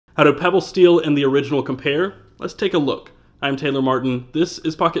How do Pebble Steel and the original compare? Let's take a look. I'm Taylor Martin, this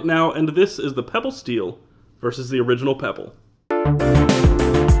is Pocketnow, and this is the Pebble Steel versus the original Pebble.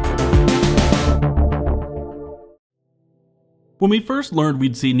 When we first learned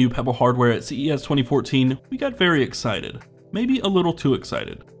we'd see new Pebble hardware at CES 2014, we got very excited. Maybe a little too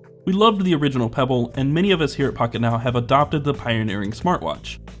excited. We loved the original Pebble, and many of us here at Pocketnow have adopted the pioneering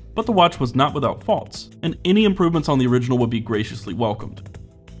smartwatch. But the watch was not without faults, and any improvements on the original would be graciously welcomed.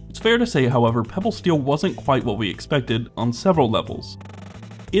 It's fair to say, however, Pebble Steel wasn't quite what we expected on several levels.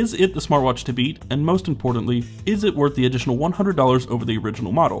 Is it the smartwatch to beat, and most importantly, is it worth the additional $100 over the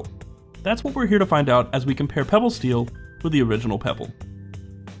original model? That's what we're here to find out as we compare Pebble Steel with the original Pebble.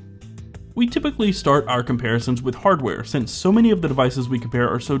 We typically start our comparisons with hardware, since so many of the devices we compare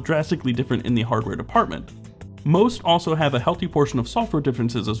are so drastically different in the hardware department. Most also have a healthy portion of software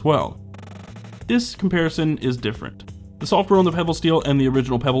differences as well. This comparison is different. The software on the Pebble Steel and the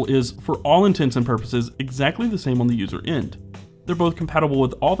original Pebble is, for all intents and purposes, exactly the same on the user end. They're both compatible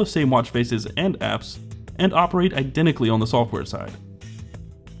with all the same watch faces and apps, and operate identically on the software side.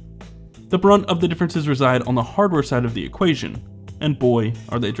 The brunt of the differences reside on the hardware side of the equation, and boy,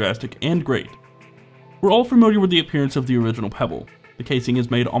 are they drastic and great. We're all familiar with the appearance of the original Pebble. The casing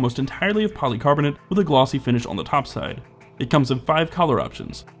is made almost entirely of polycarbonate with a glossy finish on the top side. It comes in 5 color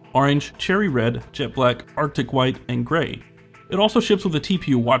options: orange, cherry red, jet black, arctic white, and gray. It also ships with a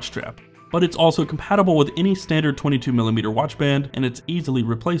TPU watch strap, but it's also compatible with any standard 22mm watch band, and it's easily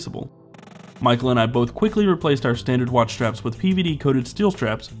replaceable. Michael and I both quickly replaced our standard watch straps with PVD coated steel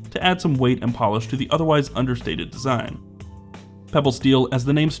straps to add some weight and polish to the otherwise understated design. Pebble Steel, as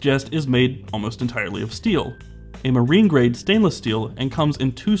the name suggests, is made almost entirely of steel, a marine grade stainless steel, and comes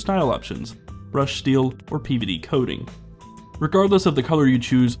in 2 style options: brushed steel or PVD coating. Regardless of the color you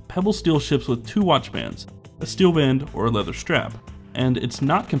choose, Pebble Steel ships with 2 watch bands, a steel band or a leather strap, and it's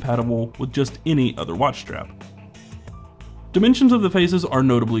not compatible with just any other watch strap. Dimensions of the faces are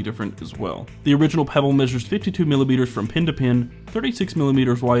notably different as well. The original Pebble measures 52mm from pin to pin,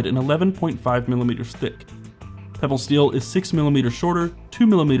 36mm wide, and 11.5mm thick. Pebble Steel is 6mm shorter,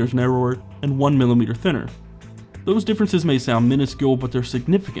 2mm narrower, and 1mm thinner. Those differences may sound minuscule, but they're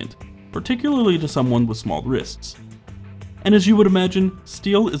significant, particularly to someone with small wrists. And as you would imagine,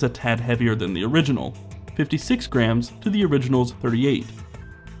 steel is a tad heavier than the original, 56 grams to the original's 38.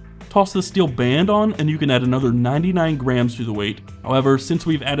 Toss the steel band on and you can add another 99 grams to the weight. However, since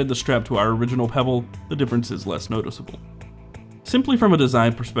we've added the strap to our original Pebble, the difference is less noticeable. Simply from a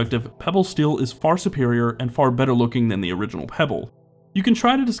design perspective, Pebble Steel is far superior and far better looking than the original Pebble. You can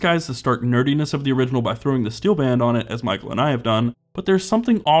try to disguise the stark nerdiness of the original by throwing the steel band on it, as Michael and I have done, but there's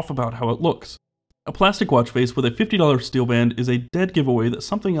something off about how it looks. A plastic watch face with a $50 steel band is a dead giveaway that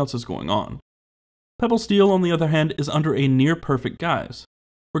something else is going on. Pebble Steel, on the other hand, is under a near-perfect guise.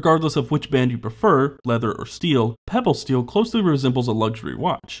 Regardless of which band you prefer, leather or steel, Pebble Steel closely resembles a luxury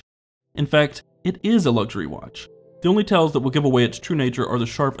watch. In fact, it is a luxury watch. The only tells that will give away its true nature are the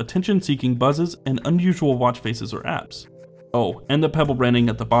sharp, attention-seeking buzzes and unusual watch faces or apps. Oh, and the Pebble branding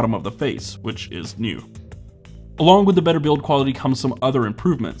at the bottom of the face, which is new. Along with the better build quality comes some other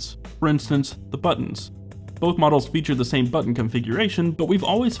improvements. For instance, the buttons. Both models feature the same button configuration, but we've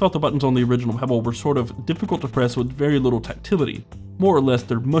always felt the buttons on the original Pebble were sort of difficult to press with very little tactility. More or less,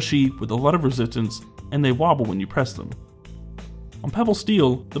 they're mushy with a lot of resistance, and they wobble when you press them. On Pebble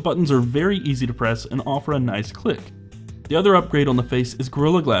Steel, the buttons are very easy to press and offer a nice click. The other upgrade on the face is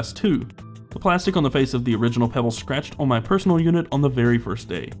Gorilla Glass 2. The plastic on the face of the original Pebble scratched on my personal unit on the very first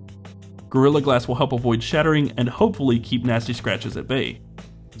day. Gorilla Glass will help avoid shattering and hopefully keep nasty scratches at bay.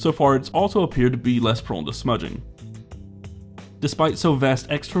 So far, it's also appeared to be less prone to smudging. Despite so vast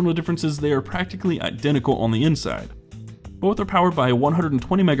external differences, they are practically identical on the inside. Both are powered by a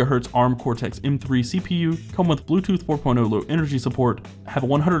 120 MHz ARM Cortex-M3 CPU, come with Bluetooth 4.0 low energy support, have a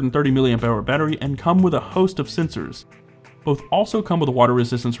 130 mAh battery, and come with a host of sensors. Both also come with a water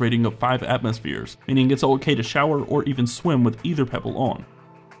resistance rating of 5 atmospheres, meaning it's okay to shower or even swim with either Pebble on.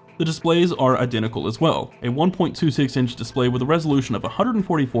 The displays are identical as well, a 1.26-inch display with a resolution of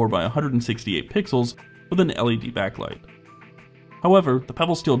 144 by 168 pixels with an LED backlight. However, the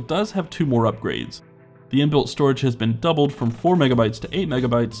Pebble Steel does have 2 more upgrades. The inbuilt storage has been doubled from 4 MB to 8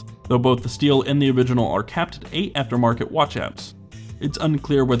 MB, though both the Steel and the original are capped at 8 aftermarket watch apps. It's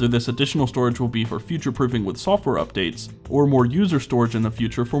unclear whether this additional storage will be for future-proofing with software updates, or more user storage in the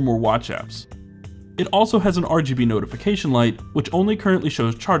future for more watch apps. It also has an RGB notification light, which only currently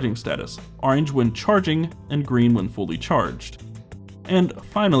shows charging status, orange when charging and green when fully charged. And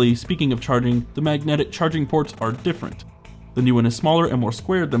finally, speaking of charging, the magnetic charging ports are different. The new one is smaller and more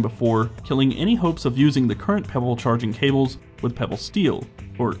squared than before, killing any hopes of using the current Pebble charging cables with Pebble Steel,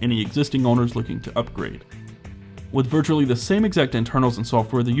 or any existing owners looking to upgrade. With virtually the same exact internals and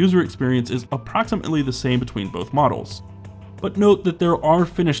software, the user experience is approximately the same between both models. But note that there are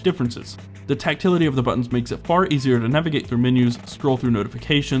finished differences. The tactility of the buttons makes it far easier to navigate through menus, scroll through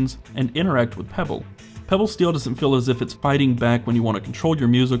notifications, and interact with Pebble. Pebble Steel doesn't feel as if it's fighting back when you want to control your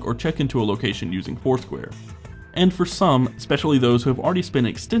music or check into a location using Foursquare. And for some, especially those who have already spent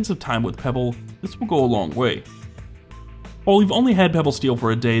extensive time with Pebble, this will go a long way. While we've only had Pebble Steel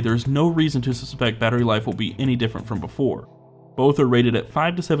for a day, there's no reason to suspect battery life will be any different from before. Both are rated at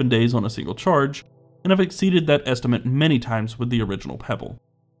 5 to 7 days on a single charge, and have exceeded that estimate many times with the original Pebble.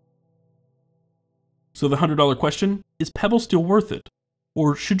 So the $100 question, is Pebble Steel worth it?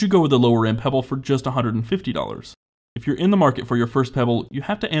 Or should you go with the lower end Pebble for just $150? If you're in the market for your first Pebble, you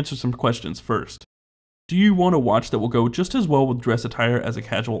have to answer some questions first. Do you want a watch that will go just as well with dress attire as a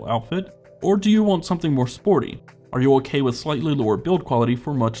casual outfit? Or do you want something more sporty? Are you okay with slightly lower build quality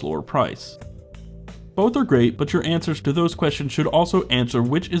for much lower price? Both are great, but your answers to those questions should also answer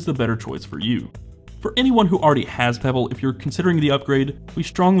which is the better choice for you. For anyone who already has Pebble, if you're considering the upgrade, we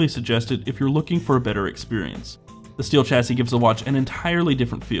strongly suggest it if you're looking for a better experience. The steel chassis gives the watch an entirely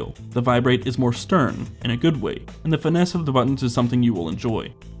different feel. The vibrate is more stern, in a good way, and the finesse of the buttons is something you will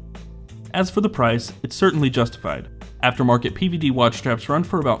enjoy. As for the price, it's certainly justified. Aftermarket PVD watch straps run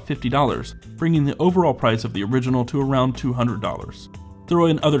for about $50, bringing the overall price of the original to around $200. Throw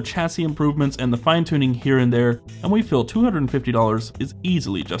in other chassis improvements and the fine-tuning here and there, and we feel $250 is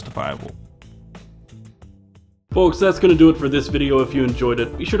easily justifiable. Folks, that's going to do it for this video. If you enjoyed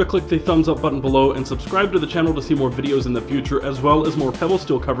it, be sure to click the thumbs up button below and subscribe to the channel to see more videos in the future, as well as more Pebble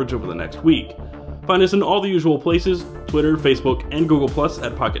Steel coverage over the next week. Find us in all the usual places, Twitter, Facebook, and Google+,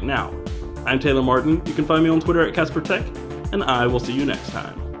 at Pocketnow. I'm Taylor Martin. You can find me on Twitter at CasperTech, and I will see you next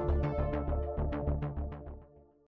time.